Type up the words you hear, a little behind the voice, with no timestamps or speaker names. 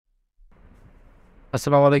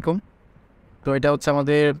আসসালামু আলাইকুম। তো এটা হচ্ছে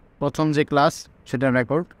আমাদের প্রথম যে ক্লাস, সেটার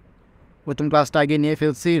রেকর্ড। প্রথম ক্লাসটা আগে নিয়ে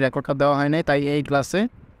ফেলছি, রেকর্ডটা দেওয়া হয় নাই, তাই এই ক্লাসে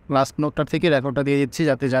ক্লাস নোটটার থেকে রেকর্ডটা দিয়ে দিচ্ছি,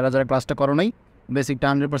 যাতে যারা ক্লাসটা করো নাই বেসিকটা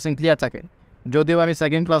 100% ক্লিয়ার থাকে। যদিও আমি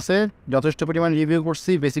সেকেন্ড ক্লাসে যথেষ্ট পরিমাণ রিভিউ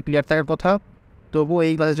করছি, বেসিক ক্লিয়ার থাকার কথা, তবুও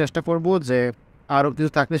এই ক্লাসে চেষ্টা করব যে আরও কিছু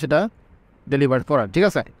থাকলে সেটা ডেলিভার করার, ঠিক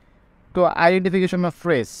আছে? তো আইডেন্টিফিকেশন অফ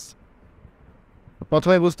ফ্রেজ,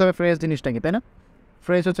 প্রথমে বুঝতে হবে ফ্রেজ জিনিসটা কি, তাই না?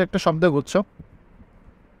 ফ্রেজ হচ্ছে একটা শব্দগুচ্ছ।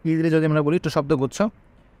 ইংরেজি যদি আমরা বলি একটা শব্দগুচ্ছ।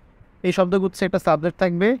 এই শব্দগুচ্ছে একটা সাবজেক্ট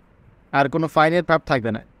থাকবে আর কোনো ফাইনাইট ভার্ব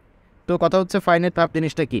থাকবে না। তো কথা হচ্ছে ফাইনাইট ভার্ব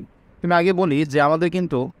জিনিসটা কি। তুমি আগে বলি যে আমাদের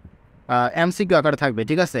কিন্তু এমসিকিউ আকারে থাকবে,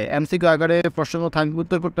 ঠিক আছে? এমসিকিউ আকারে প্রশ্ন থাকবে,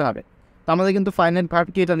 উত্তর করতে হবে। তো আমাদের কিন্তু ফাইনাইট ভার্ব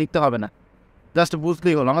কি এটা লিখতে হবে না, জাস্ট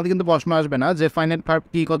বুঝলেই হলো। আমাদের কিন্তু প্রশ্ন আসবে না যে ফাইনাইট ভার্ব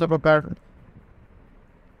কি, কত প্রকার,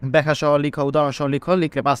 ব্যাখ্যা সহ লিখো, উদাহরণ সহ লিখো,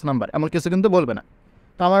 লিখলে 5 নাম্বার, এমন কিছু কিন্তু বলবে না।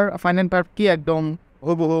 তো আমার ফাইনাইট ভার্ব কি একদম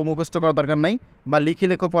হুবহু মুখস্থ করার দরকার নাই, বা লিখে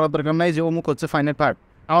লেখো পড়ার দরকার নাই যে অমুক হচ্ছে ফাইনাইট ভার্ব।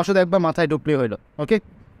 আমার সাথে একবার মাথায় ঢুকলেই হইলো, ওকে?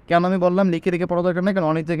 কেন আমি বললাম লিখে লিখে পড়ার দরকার নাই? কারণ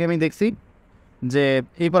অনেক জায়গায় আমি দেখছি যে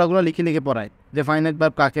এই পড়াগুলো লিখে লিখে পড়ায়, যে ফাইনাইট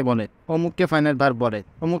ভার্ব কাকে বলে, অমুককে ফাইনাইট ভার্ব বলে,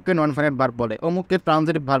 অমুককে নন ফাইনাইট ভার্ব বলে, অমুককে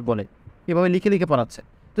ট্রানজিটিভ ভার্ব বলে, এভাবে লিখে লিখে পড়াচ্ছে।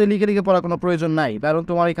 তো এই লিখে লিখে পড়ার কোনো প্রয়োজন নাই, কারণ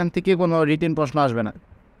তোমার এখান থেকে কোনো রিটেন প্রশ্ন আসবে না,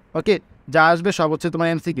 ওকে? যা আসবে সব হচ্ছে তোমার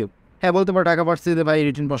এমসিকিউ। হ্যাঁ, বলতে পারো ঢাকা ভার্সিটিতে ভাই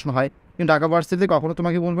রিটেন প্রশ্ন হয়, কিন্তু ঢাকা ভার্সিটিতে কখনো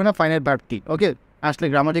তোমাকে বলবে না ফাইনাইট ভার্ব কী, ওকে? আসলে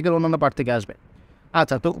গ্রামাটিক্যাল অন্যান্য পার্ট থেকে আসবে।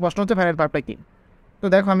 আচ্ছা, তো প্রশ্ন হচ্ছে ফাইনাইট ভার্বটা কী। তো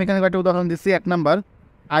দেখো আমি এখানে একটা উদাহরণ দিচ্ছি। 1 number,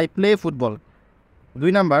 I play football. 2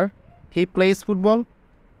 number, he plays football.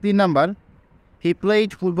 3 number, he played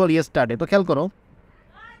football yesterday. তো খেয়াল করো,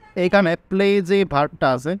 এইখানে প্লে যে ভার্বটা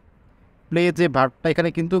আছে, প্লে যে ভার্বটা এখানে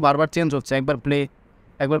কিন্তু বারবার চেঞ্জ হচ্ছে, একবার প্লে,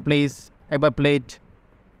 একবার প্লেস, একবার প্লেড।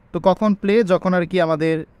 তো কখন প্লে? যখন আর কি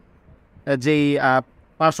আমাদের যেই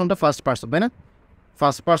পার্সনটা ফার্স্ট পার্সন, তাই না?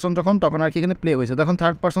 ফার্স্ট পার্সন যখন, তখন আর কি এখানে প্লে হয়েছে। তখন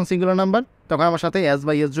থার্ড পার্সন সিঙ্গুলার নাম্বার, তখন আমার সাথে এস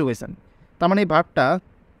বা ইয়েস যোগ হয়েছে। তার মানে এই ভার্বটা,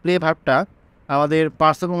 প্লে ভার্বটা আমাদের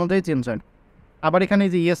পার্সন অনুযায়ী চেঞ্জ হয়। আবার এখানে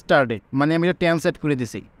যে ইয়েস্টারডে, মানে আমি এটা টেন্স সেট করে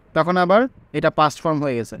দিছি, তখন আবার এটা পাস্ট ফর্ম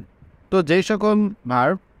হয়ে গেছে। তো যেই সকল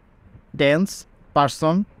ভার্ব টেন্স,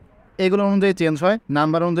 পার্সন এগুলো অনুযায়ী চেঞ্জ হয়,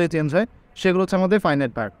 নাম্বার অনুযায়ী চেঞ্জ হয়, সেগুলো হচ্ছে আমাদের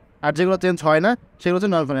ফাইনাইট ভার্ব। আর যেগুলো চেঞ্জ হয় না সেগুলো হচ্ছে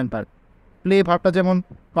নন ফাইনাইট ভার্ব। প্লে ভার্বটা যেমন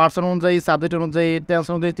পার্সন অনুযায়ী, সাবজেক্ট অনুযায়ী, টেন্স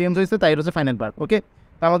অনুযায়ী চেঞ্জ হয়েছে, তাই হচ্ছে ফাইনাইট ভার্ব, ওকে?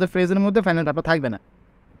 তো আমাদের ফ্রেজের মধ্যে ফাইনাইট ভার্বটা থাকবে না,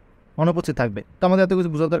 অনুপস্থিত থাকবে। তো আমাদের এত কিছু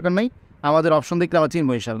বোঝার দরকার নেই, আমাদের অপশন দেখলে আমরা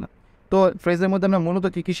চিনবো ইনশাল্লাহ। তো ফ্রেজের মধ্যে আমরা মূলত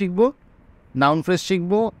কী কী শিখবো? নাউন ফ্রেজ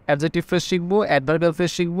শিখবো, অ্যাডজেক্টিভ ফ্রেজ শিখবো, অ্যাডভার্বিয়াল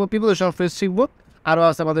ফ্রেজ শিখবো, প্রিপোজিশনাল ফ্রেজ শিখবো, আরও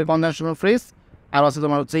আছে আমাদের কনজাংশনাল ফ্রেজ, আরও আছে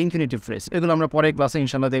তোমার হচ্ছে ইনফিনিটিভ ফ্রেজ। এগুলো আমরা পরের ক্লাসে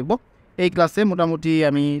ইনশাল্লাহ দেখবো। এই ক্লাসে মোটামুটি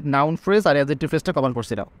আমি নাউন ফ্রেজ আর অ্যাডজেক্টিভ ফ্রেজটা কভার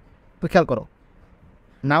করছিলাম। তো খেয়াল করো,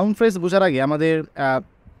 নাউন ফ্রেজ বোঝার আগে আমাদের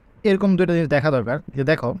এরকম দুইটা জিনিস দেখা দরকার। যে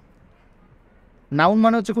দেখো, নাউন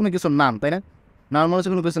মানে হচ্ছে কোনো কিছুর নাম, তাই না? নাউন মানে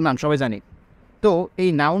হচ্ছে কোনো কিছুর নাম, সবাই জানি। তো এই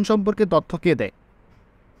নাউন সম্পর্কে তথ্য কে দেয়?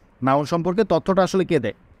 নাউন সম্পর্কে তথ্যটা আসলে কে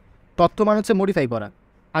দেয়? তথ্য মানে হচ্ছে মডিফাই করা।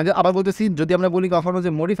 আগে আবার বলতেছি, যদি আমরা বলি কখনো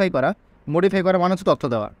যে মডিফাই করা, মডিফাই করা মানে হচ্ছে তথ্য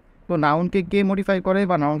দেওয়া। তো নাউনকে কে মডিফাই করে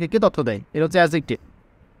বা নাউনকে কে তথ্য দেয়? এটা হচ্ছে অ্যাডজেক্টিভ।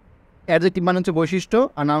 অ্যাডজেক্টিভ মানে হচ্ছে বৈশিষ্ট্য,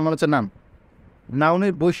 আর নাউন মানে হচ্ছে নাম।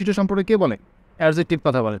 নাউনের বৈশিষ্ট্য সম্পর্কে কে বলে? অ্যাডজেক্টিভ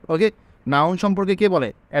কথা বলে, ওকে? নাউন সম্পর্কে কে বলে?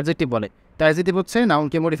 অ্যাডজেক্টিভ বলে। তো অ্যাডজেক্টিভ হচ্ছে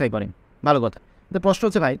নাউনকে মডিফাই করে, ভালো কথা। তো প্রশ্ন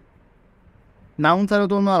হচ্ছে ভাই, নাউন ছাড়াও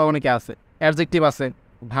তো অন্য আরও অনেকে আছে, অ্যাডজেক্টিভ আছে,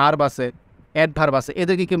 ভার্ব আছে, অ্যাডভার্ব আছে,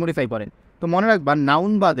 এদেরকে কে মডিফাই করে? তো মনে রাখবা,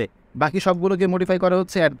 নাউন বাদে বাকি সবগুলোকে মডিফাই করে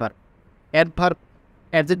হচ্ছে অ্যাডভার্ব। অ্যাডভার্ব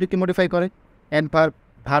অ্যাডজেক্টিভকে মডিফাই করে, অ্যাডভার্ব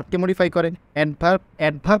ভার্বকে মডিফাই করে,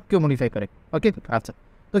 অ্যাডভার্বকেও মডিফাই করে, ওকে? আচ্ছা,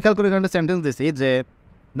 তো খেয়াল করে এখানে সেন্টেন্স দিয়েছি যে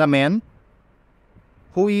the man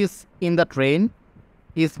who is in the train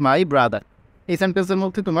is my brother. এই সেন্টেন্সের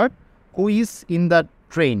মধ্যে তোমার who is in the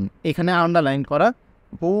train এখানে আন্ডারলাইন করা,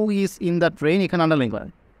 who is in the train এখানে আন্ডারলাইন করা,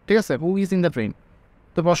 ঠিক আছে? Who is in the train.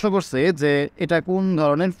 তো প্রশ্ন করছে যে এটা কোন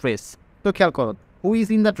ধরনের ফ্রেজ। তো খেয়াল করো, who is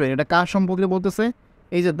in the train এটা কার সম্পর্কে বলতেছে?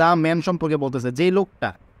 এই যে দ্য ম্যান সম্পর্কে বলতেছে, যেই লোকটা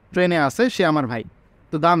ট্রেনে আছে সে আমার ভাই।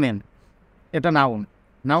 তো দ্য ম্যান এটা নাউন,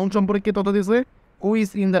 নাউন সম্পর্কে তথ্য দিয়েছে, who is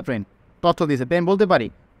in the train তথ্য দিয়েছে। তাই আমি বলতে পারি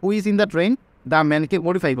who is in the train the ম্যানকে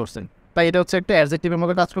modify করছেন, তাই এটা হচ্ছে একটা অ্যাডজেক্টিভের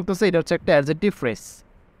মতো কাজ করতেছে, এটা হচ্ছে একটা অ্যাডজেক্টিভ ফ্রেজ।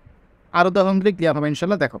 আরও উদাহরণ দিলে ক্লিয়ার হবে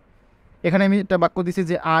ইনশাল্লাহ। দেখো, এখানে আমি একটা বাক্য দিচ্ছি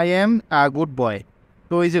যে I am a good boy.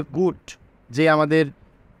 তো এই যে গুড, যে আমাদের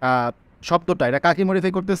শব্দটা, এটা কাকে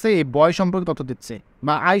মডিফাই করতেছে? এই বয় সম্পর্কে তথ্য দিচ্ছে,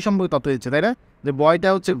 বা আই সম্পর্কে তথ্য দিচ্ছে, তাই না? যে বয়টা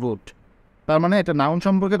হচ্ছে গুড, তার মানে এটা নাউন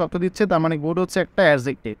সম্পর্কে তথ্য দিচ্ছে, তার মানে গুড হচ্ছে একটা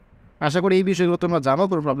অ্যাডজেক্টিভ। আশা করি এই বিষয়গুলো তোমরা জানো,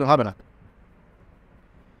 কোনো প্রবলেম হবে না।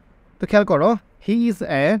 তো খেয়াল করো, he is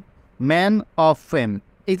a man of fame,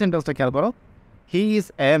 এই সেন্টেন্সটা খেয়াল করো, he is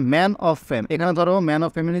a man of fame. এখানে ধরো ম্যান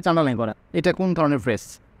অফ ফেম নিয়ে আন্ডারলাইন করা, এটা কোন ধরনের ফ্রেজ?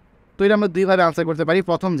 তো এটা আমরা দুইভাবে আনসার করতে পারি।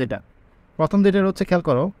 প্রথম যেটা হচ্ছে, খেয়াল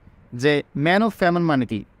করো, যে ম্যান অফ ফেম মানে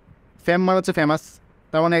কি? ফেম মানে হচ্ছে ফেমাস,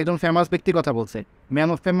 তার মানে একজন ফেমাস ব্যক্তির কথা বলছে। ম্যান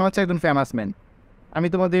অফ ফেম মানে হচ্ছে একজন ফেমাস ম্যান। আমি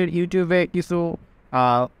তোমাদের ইউটিউবে কিছু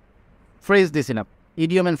ফ্রেজ দিয়েছিলাম,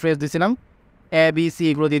 ইডিয়ম অ্যান্ড ফ্রেজ দিয়েছিলাম, এ বি সি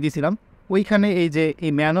এগুলো দিয়ে দিয়েছিলাম। ওইখানে এই যে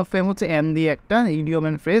এই ম্যান অফ ফেম হচ্ছে এম দিয়ে একটা idiom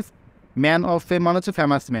and phrase, man of fame মানে হচ্ছে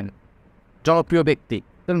ফেমাস ম্যান, জনপ্রিয় ব্যক্তি।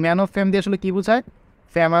 তো ম্যান অফ ফেম দিয়ে আসলে কী বোঝায়?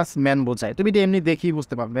 ফেমাস ম্যান বোঝায়। তুমি এটা এমনি দেখেই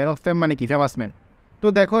বুঝতে পারবে ম্যান অফ ফেম মানে কি, ফেমাস ম্যান। তো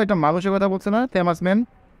দেখো এটা মানুষের কথা বলছে না, ফেমাস ম্যান,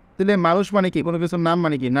 তাহলে মানুষ মানে কি? কোনো কিছুর নাম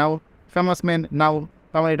মানে কি? নাও। ফেমাস ম্যান নাও,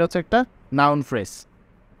 তার মানে এটা হচ্ছে একটা নাউন ফ্রেজ।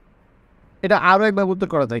 এটা আরও একবার উত্তর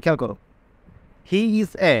করা যায়, খেয়াল করো। হি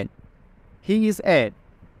ইজ এ,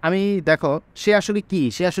 আমি দেখো সে আসলে কি,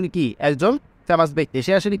 সে আসলে কি? একজন ফেমাস ব্যক্তি।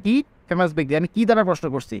 সে আসলে কি? ফেমাস ব্যক্তি। আমি কি দ্বারা প্রশ্ন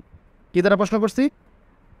করছি? কি দ্বারা প্রশ্ন করছি?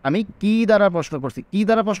 আমি কি দ্বারা প্রশ্ন করছি? কি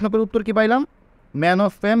দ্বারা প্রশ্ন করে উত্তর কি পাইলাম? ম্যান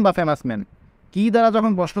অফ ফেম বা ফেমাস ম্যান। কি দ্বারা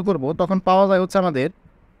যখন প্রশ্ন করব তখন পাওয়া যায় হচ্ছে আমাদের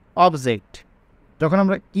অবজেক্ট। যখন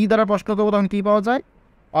আমরা কি দ্বারা প্রশ্ন করবো তখন কী পাওয়া যায়?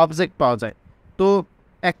 অবজেক্ট পাওয়া যায়। তো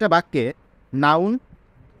একটা বাক্যে নাউন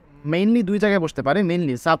মেইনলি দুই জায়গায় বসতে পারে,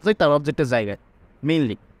 মেইনলি সাবজেক্ট আর অবজেক্টের জায়গায়,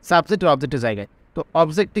 মেইনলি সাবজেক্ট আর অবজেক্টের জায়গায়। তো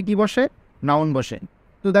অবজেক্টে কী বসে? নাউন বসে।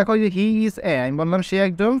 তো দেখো যে হি ইজ এ, আমি বললাম সে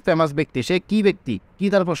একজন ফেমাস ব্যক্তি। সে কি ব্যক্তি? কি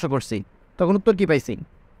দ্বারা প্রশ্ন করছি? তখন উত্তর কী পাইছি?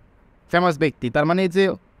 ফেমাস ব্যক্তি। তার মানে যে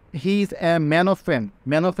he is a man of fame,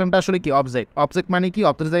 man of ফেমটা আসলে কি? অবজেক্ট। অবজেক্ট মানে কি?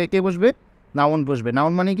 অবজেক্টের জায়গায় কে বসবে? নাউন বসবে।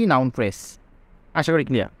 নাউন মানে কি? Noun phrase. আশা করি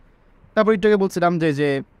ক্লিয়ার। তারপর একটু বলছিলাম যে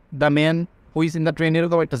the man who's in the train,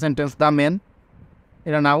 এরকম একটা সেন্টেন্স। দ্য ম্যান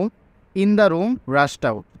এটা noun, in the room রাশড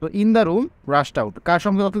out. তো ইন দ্য রুম রাশড আউট কার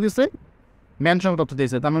সঙ্গে তথ্য দিয়েছে? ম্যান সঙ্গে তথ্য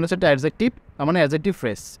দিয়েছে, তার মানে হচ্ছে একটা অ্যাডজেক্টিভ, তার মানে অ্যাডজেক্টিভ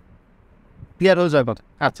ফ্রেজ। ক্লিয়ার হয়ে যায় কথা।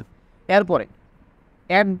 আচ্ছা, এরপরে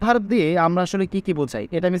অ্যাডভার্ব দিয়ে আমরা আসলে কী কী বোঝাই?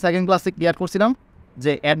 এটা আমি সেকেন্ড ক্লাসে ক্লিয়ার করছিলাম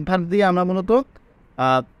যে অ্যাডভার্ব দিয়ে আমরা মূলত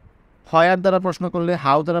হয়ার দ্বারা প্রশ্ন করলে,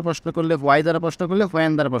 হাউ দ্বারা প্রশ্ন করলে, হোয়াই দ্বারা প্রশ্ন করলে,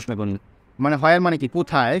 হোয়েন দ্বারা প্রশ্ন করলে। মানে হয়ার মানে কি?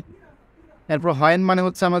 কোথায়। এরপর হোয়েন মানে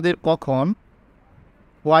হচ্ছে আমাদের কখন,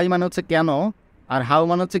 হোয়াই মানে হচ্ছে কেন, আর হাউ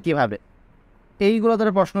মানে হচ্ছে কীভাবে। এইগুলো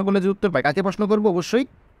দ্বারা প্রশ্ন করলে যে উত্তর পাই, কাকে প্রশ্ন করবো? অবশ্যই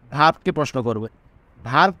ভার্বকে প্রশ্ন করবে।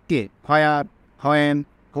 ভার্বকে হয়ার, হোয়েন,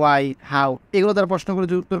 হোয়াই, হাউ এগুলো দ্বারা প্রশ্ন করে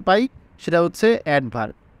যে উত্তর পাই সেটা হচ্ছে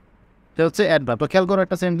অ্যাডভার্ব। সেটা হচ্ছে অ্যাডভার্ব। তো খেয়াল করো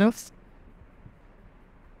একটা sentence,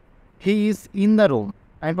 he is in the room.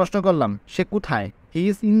 আমি প্রশ্ন করলাম সে কোথায়? He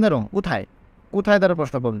is in the room, কোথায়? কোথায় দ্বারা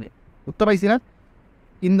প্রশ্ন করলে উত্তর পাইছি না?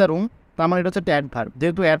 In the room. তার মানে এটা হচ্ছে একটা অ্যাডভার্ব।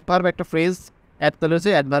 যেহেতু অ্যাডভার্ব একটা ফ্রেজ, তাহলে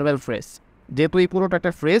হচ্ছে অ্যাডভার্বিয়াল ফ্রেজ। যেহেতু এই পুরোটা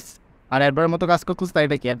একটা ফ্রেজ আর অ্যাডভার্বের মতো কাজ করতেছে, তাই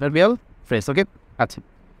এটা কি? Adverbial phrase. ওকে, আচ্ছা।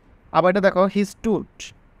 আবার এটা দেখো, হি stood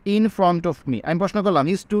in front of me. আমি প্রশ্ন করলাম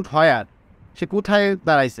হি স্টুড হয়ার, সে কোথায়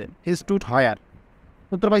দাঁড়াইছে? হি স্টুড হয়ার।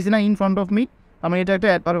 উত্তর পাইছি না? In front of me. আমি এটা একটা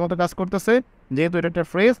অ্যাডভার্বের মতো কাজ করতেছে, যেহেতু এটা একটা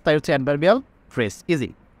ফ্রেজ তাই হচ্ছে অ্যাডভার্বিয়াল ফ্রেজ। ইজি।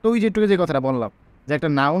 তো ওই যেটুকু যে কথাটা বললাম যে একটা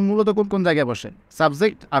নাউন মূলত কোন কোন জায়গায় বসে?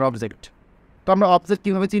 সাবজেক্ট আর অবজেক্ট। তো আমরা অবজেক্ট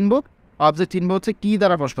কীভাবে চিনব? অবজেক্ট চিনব হচ্ছে কী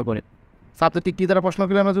দ্বারা প্রশ্ন করে। সাবজেক্টটি কী দ্বারা প্রশ্ন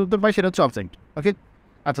করে আমরা যে উত্তর পাই সেটা হচ্ছে অবজেক্ট। ওকে,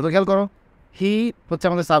 আচ্ছা। তো খেয়াল করো, হি হচ্ছে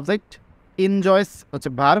আমাদের সাবজেক্ট, এনজয়স হচ্ছে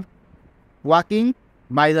verb, walking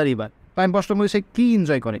by the river. তো আমি প্রশ্ন করি সে কী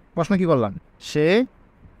এনজয় করে? প্রশ্ন কী করলাম? সে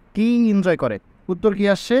কী এনজয় করে? উত্তর কী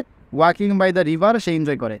আসছে? Walking by the river say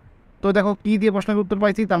enjoy করে। তো দেখো কী দিয়ে প্রশ্নের উত্তর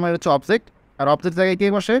পাইছি, তার মানে হচ্ছে অবজেক্ট। আর অবজেক্ট জায়গায় কে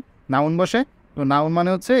বসে? নাউন বসে। তো নাউন মানে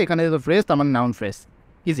হচ্ছে এখানে যেহেতু ফ্রেজ, তার মানে নাউন ফ্রেজ।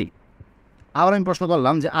 ইজি। আবার আমি প্রশ্ন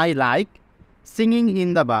করলাম যে I like singing in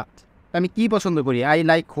the bath. আমি কী পছন্দ করি? আই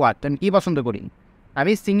লাইক হোয়াট, আমি কী পছন্দ করি?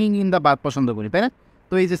 আমি সিঙ্গিং ইন দ্য বাথ পছন্দ করি, তাই না?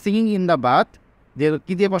 তো এই যে সিঙ্গিং ইন দ্য বাথ যে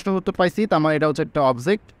কী দিয়ে প্রশ্নের উত্তর পাইছি, তার মানে এটা হচ্ছে একটা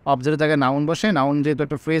অবজেক্ট। অবজেক্টের জায়গায় নাউন বসে, নাউন যেহেতু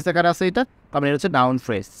একটা ফ্রেজ আকারে আছে এটা, তার মানে এটা হচ্ছে নাউন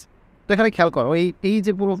ফ্রেজ। তো এখানে খেয়াল করো, এই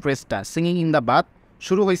যে পুরো ফ্রেজটা সিঙ্গিং ইন দ্য বাথ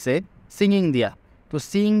শুরু হয়েছে সিঙ্গিং দিয়া। তো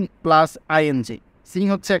সিং প্লাস আইএনজি, সিং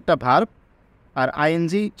হচ্ছে একটা ভার্ব আর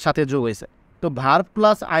আইএনজি সাথে যোগ হয়েছে। তো ভার্ব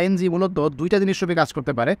প্লাস আইএনজি মূলত দুইটা জিনিস রূপে কাজ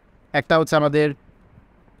করতে পারে। একটা হচ্ছে আমাদের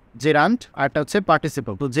জেরান্ট আর একটা হচ্ছে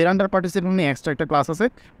পার্টিসিপল। তো জেরান্ট আর পার্টিসিপল নিয়ে এক্সট্রা একটা ক্লাস আছে,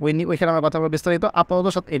 ওইখানে আমরা কথা বলবো বিস্তারিত। আপাতত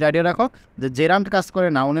সাথে এটা আইডিয়া রাখো যে জেরান্ট কাজ করে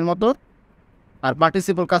নাউনের মতো আর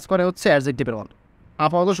পার্টিসিপল কাজ করে হচ্ছে অ্যাডজেক্টিভের মতো।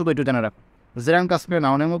 আপাতত শুধু একটু জেনে রাখো, জেরান্ট কাজ করে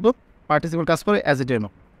নাউনের মতো, পার্টিসিপল কাজ করে অ্যাডজেক্টিভের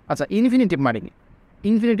মতো। আচ্ছা, ইনফিনিটিভ মানে কি?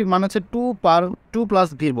 ইনফিনিটিভ মানে হচ্ছে two plus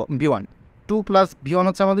V1. Two plus V1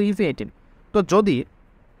 হচ্ছে আমাদের ইনফিনিটিভ। তো যদি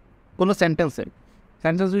কোনো সেন্টেন্স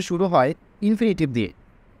যদি শুরু হয় ইনফিনিটিভ দিয়ে,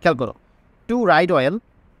 খেয়াল করো, to ride well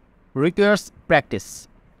requires practice.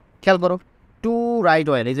 খেয়াল করো, টু রাইড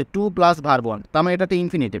ওয়েল, এই যে টু প্লাস ভার্ব ওয়ান, তার মানে এটা একটা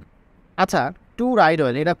ইনফিনিটিভ। আচ্ছা, টু রাইড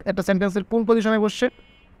ওয়েল এটা একটা সেন্টেন্সের কোন পজিশনে বসছে?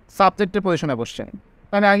 সাবজেক্টের পজিশনে বসছে।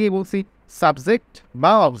 আমি আগেই বলছি সাবজেক্ট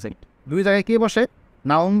বা অবজেক্ট দুই জায়গায় কে বসে?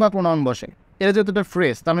 নাউন বা প্রোনাউন বসে। এটা যেহেতু একটা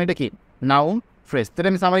ফ্রেজ, তার মানে এটা কি? Noun phrase. তাহলে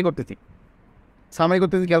আমি সামারি করতেছি,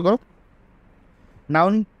 খেয়াল করো,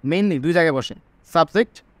 নাউন মেইনলি দুই জায়গায় বসে,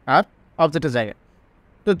 সাবজেক্ট আর অবজেক্টের জায়গায়।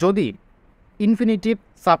 তো যদি ইনফিনিটিভ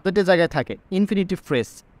সাবজেক্টের জায়গায় থাকে, ইনফিনিটিভ ফ্রেজ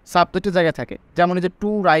সাবজেক্টের জায়গায় থাকে, যেমন এই যে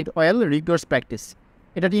two right well requires practice,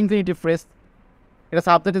 এটা ইনফিনিটিভ ফ্রেজ, এটা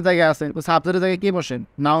সাবজেক্টের জায়গায় আছে। তো সাবজেক্টের জায়গায় কে বসেন?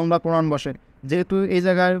 নাউন বা প্রোনাউন বসে। যেহেতু এই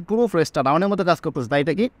জায়গায় পুরো ফ্রেজটা নাউনের মতো কাজ করতেছে, তাই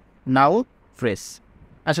এটা কি নাউন ফ্রেজ।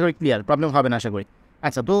 আশা করি ক্লিয়ার, প্রবলেম হবে না আশা করি।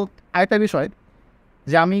 আচ্ছা, তো আরেকটা বিষয়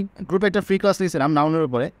যে আমি গ্রুপে একটা ফ্রি ক্লাস নিয়েছিলাম নাউনের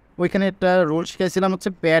উপরে, ওইখানে একটা রুল শিখেছিলাম হচ্ছে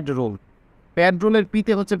প্যাড রুল। প্যাড রুলের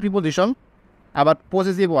পিতে হচ্ছে প্রিপোজিশন, আবার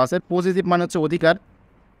পজিটিভও আছে। পজিটিভ মানে হচ্ছে অধিকার,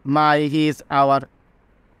 মাই, হিজ, আওয়ার,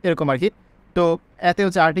 এরকম আর কি। তো এতে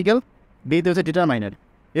হচ্ছে আর্টিকেল, বিতে হচ্ছে ডিটারমাইনার।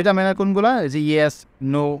 ডিটারমাইনার কোনগুলো? যে ইয়েস,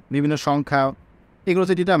 নো, বিভিন্ন সংখ্যা, এগুলো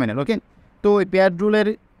হচ্ছে ডিটারমাইনার। ওকে, তো ওই প্যাড রুলের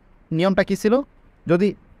নিয়মটা কী ছিল? যদি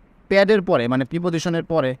প্যাডের পরে মানে প্রিপোজিশনের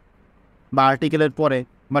পরে বা আর্টিকেলের পরে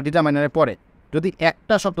বা ডিটারমাইনারের পরে যদি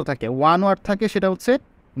একটা শব্দ থাকে, ওয়ান ওয়ার্ড থাকে, সেটা হচ্ছে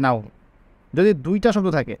নাউন। যদি দুইটা শব্দ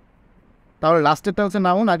থাকে তাহলে লাস্টেরটা হচ্ছে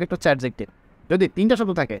নাউন, আগেরটা হচ্ছে অ্যাডজেক্টিভ। যদি তিনটা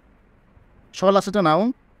শব্দ থাকে, সবার লাস্টেরটা নাউন,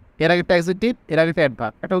 এর আগেরটা অ্যাডজেক্টিভ, এর আগেরটা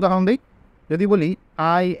অ্যাডভার্ব। একটা উদাহরণ দিই, যদি বলি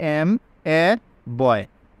আই অ্যাম এ বয়,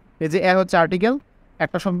 এই যে এ হচ্ছে আর্টিকেল,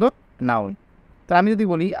 একটা শব্দ নাউন। তা আমি যদি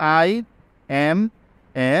বলি I am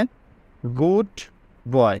a good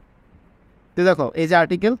boy, তো দেখো এই যে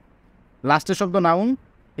আর্টিকেল, লাস্টের শব্দ নাউন,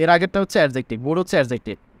 এর আগেরটা হচ্ছে অ্যাডজেক্টিভ, গুড হচ্ছে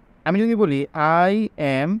অ্যাডজেক্টিভ। আমি যদি বলি I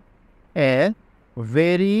am a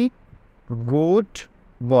very good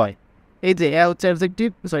boy, এই যে এ হচ্ছে অ্যাডজেক্টিভ,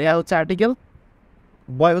 সরি এ হচ্ছে আর্টিকেল,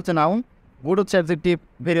 বয় হচ্ছে নাউন, গুড হচ্ছে অ্যাডজেক্টিভ,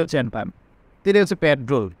 ভেরি হচ্ছে অ্যাডভার্ব। এটা হচ্ছে প্যাড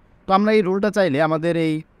রুল। তো আমরা এই রুলটা চাইলে আমাদের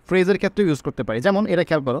এই ফ্রেজের ক্ষেত্রে ইউজ করতে পারি। যেমন এটা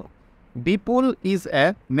খেয়াল করো, বিপুল is a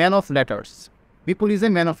man of letters, Bipul is a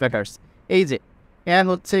man of letters. এই যে এ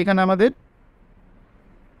হচ্ছে এখানে আমাদের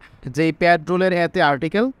যেই প্যাড রুলের এতে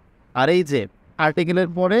আর্টিকেল, আর এই যে আর্টিকেলের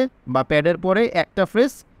পরে বা প্যাডের পরে একটা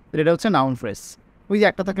ফ্রেজ, এটা হচ্ছে নাউন ফ্রেজ। ওই যে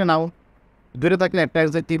একটা থাকলে নাউন, দুটো থাকলে একটা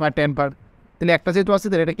অ্যাডজেক্টিভ আর টেম্পার, তাহলে একটা যেহেতু আছে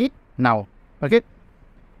তাহলে এটা কি নাউন। ওকে,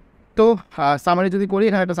 তো সামারি যদি করি,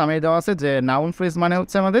 এখানে একটা সামারি দেওয়া আছে যে নাউন ফ্রেজ মানে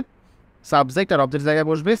হচ্ছে আমাদের সাবজেক্ট আর অবজেক্ট জায়গায়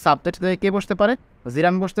বসবে। সাবজেক্ট জায়গায় কে বসতে পারে?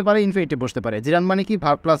 জিরান বসতে পারে, ইনফিনিটিভ বসতে পারে। জিরান মানে কি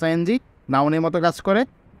ভার্ব প্লাস আইএনজি, নাউনের মতো কাজ করে।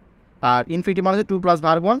 আর ইনফিনিটিভ মানে হচ্ছে টু প্লাস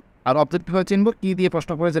ভার্ব ওয়ান। আর অবজেক্ট হয়ে চিনব কি দিয়ে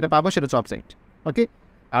প্রশ্ন করে যেটা পাবো সেটা হচ্ছে অবজেক্ট। ওকে,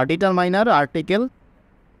 আর ডিটারমাইনার, আর্টিকেল,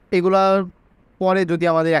 এগুলার পরে যদি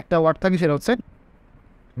আমাদের একটা ওয়ার্ড থাকে সেটা হচ্ছে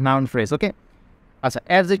নাউন ফ্রেজ। ওকে, আচ্ছা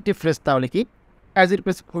অ্যাডজেক্টিভ ফ্রেজ তাহলে কি? অ্যাডজেক্টিভ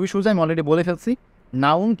ফ্রেজ খুবই সোজা, আমি অলরেডি বলে ফেলছি।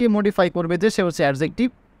 নাউনকে মডিফাই করবে যে সে হচ্ছে অ্যাডজেক্টিভ,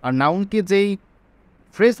 আর নাউনকে যেই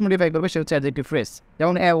ফ্রেজ মডিফাই করবে সে হচ্ছে অ্যাডজেক্টিভ ফ্রেজ।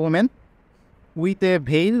 যেমন এ women with a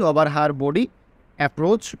veil over her body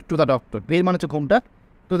approach to the doctor. Veil মানে হচ্ছে ঘুমটা।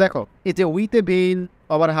 তো দেখো এই যে with a veil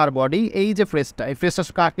over her body, এই যে ফ্রেজটা, এই ফ্রেজটা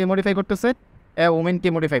কাকে মডিফাই করতেছে? এ ওমেনকে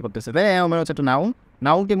মডিফাই করতেছে। তাই এ ওমেন হচ্ছে একটা নাউন,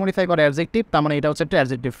 নাউনকে মডিফাই করে অ্যাডজেক্টিভ, তার মানে এটা হচ্ছে একটা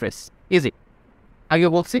অ্যাডজেক্টিভ ফ্রেজ। ইজি, আগেও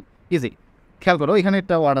বলছি ইজি। খেয়াল করো এখানে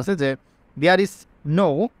একটা ওয়ার্ড আছে যে there is no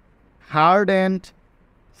hard and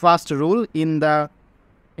fast rule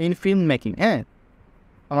in film making. হ্যাঁ,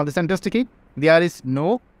 আমাদের সেন্টেন্সটা কি? There is no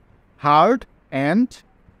hard and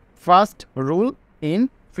fast rule in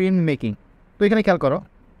film making. তো এখানে খেয়াল করো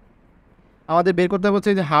আমাদের বের করতে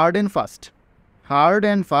হচ্ছে যে hard and fast. Hard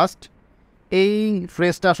and fast এই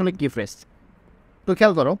ফ্রেজটা আসলে কী ফ্রেজ? তো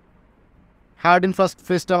খেয়াল করো হার্ড অ্যান্ড ফাস্ট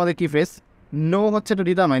ফ্রেজটা আমাদের কী ফ্রেজ? নো হচ্ছে একটা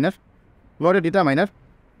ডিটারমাইনার, ওয়ার্ডের ডিটারমাইনার।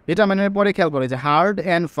 ডিটারমাইনারের পরে খেয়াল করে যে হার্ড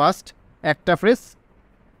অ্যান্ড ফাস্ট একটা ফ্রেজ,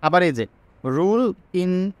 আবার এই যে রুল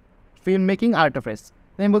ইন ফিল্ম মেকিং আর একটা ফ্রেজ।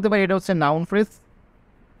 আমি বলতে পারি এটা হচ্ছে নাউন ফ্রেজ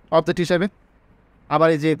অবজেক্ট হিসাবে। আবার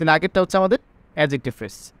এই যে আগেরটা হচ্ছে আমাদের অ্যাডজেক্টিভ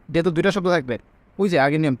ফ্রেজ। যেহেতু দুইটা শব্দ থাকবে, ওই যে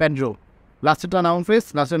আগের নিয়ম প্যাড রুল, লাস্টেরটা নাউন ফ্রেজ,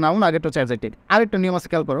 লাস্টের নাউন, আগেরটা হচ্ছে অ্যাডজেক্টিভ। আরেকটা নিয়ম আছে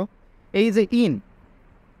খেয়াল করো, এই যে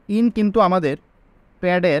ইন কিন্তু আমাদের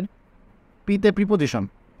প্যাডের পিতে প্রিপোজিশন,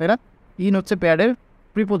 তাই না? ইন হচ্ছে প্যাডের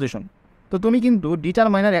প্রিপোজিশন। তো তুমি কিন্তু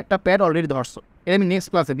ডিটারমাইনার একটা প্যাড অলরেডি ধরছো। এটা আমি নেক্সট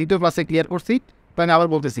ক্লাসে দ্বিতীয় ক্লাসে ক্লিয়ার করছি, তো আমি আবার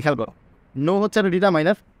বলতেছি খেয়াল করো। নো হচ্ছে একটা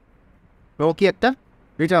ডিটারমাইনার, নো কি একটা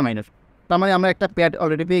ডিটারমাইনার, তার মানে আমরা একটা প্যাড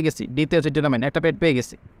অলরেডি পেয়ে গেছি। ডিতে হচ্ছে ডিটারমাইনার, একটা প্যাড পেয়ে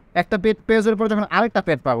গেছি। একটা প্যাড পেয়ে যাওয়ার পর যখন আরেকটা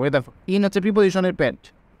প্যাড পাবো, এই দেখো ইন হচ্ছে প্রিপোজিশনের প্যাড,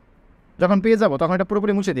 যখন পেয়ে যাবো তখন এটা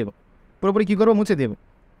পুরোপুরি মুছে দেবো। পুরোপুরি কী করবো? মুছে দেবো।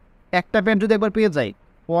 একটা প্যাড যদি একবার পেয়ে যাই,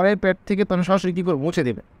 পরের প্যাড থেকে তখন সরাসরি কী করবো? মুছে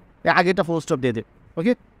দেবে, আগেটা ফুল স্টপ দিয়ে দেবে।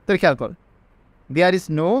 ওকে, তো খেয়াল কর there is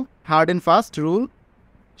no hard and fast rule,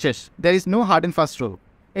 শেষ। There is no hard and fast rule.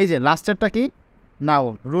 এই যে লাস্টারটা কি?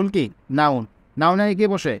 নাউন। রুল কি? নাউন। নাউনে গিয়ে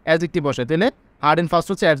বসে অ্যাডজেক্টিভ বসে, তাহলে হার্ড অ্যান্ড ফাস্ট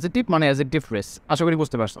হচ্ছে অ্যাডজেক্টিভ, মানে অ্যাডজেক্টিভ ফ্রেজ। আশা করি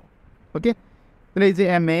বুঝতে পারছো। ওকে, তাহলে এই যে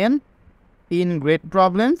a man in great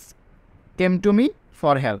problems came to me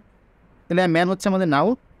for help, তাহলে ম্যান হচ্ছে আমাদের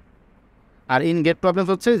noun, R in great problems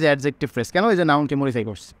হচ্ছে যে অ্যাডজেক্টিভ ফ্রেজ। কেন? এই যে নাউনকে মডিফাই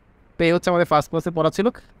করছে। তো এই হচ্ছে আমাদের ফার্স্ট ক্লাসে পড়া ছিল।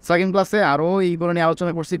 সেকেন্ড ক্লাসে আরও এইগুলো নিয়ে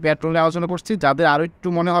আলোচনা করছি, প্যাড রুল নিয়ে আলোচনা করছি। যাদের আরও একটু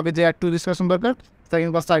মনে হবে যে একটু ডিসকাশন দরকার,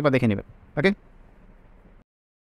 সেকেন্ড ক্লাসটা একবার দেখে নেবেন। ওকে।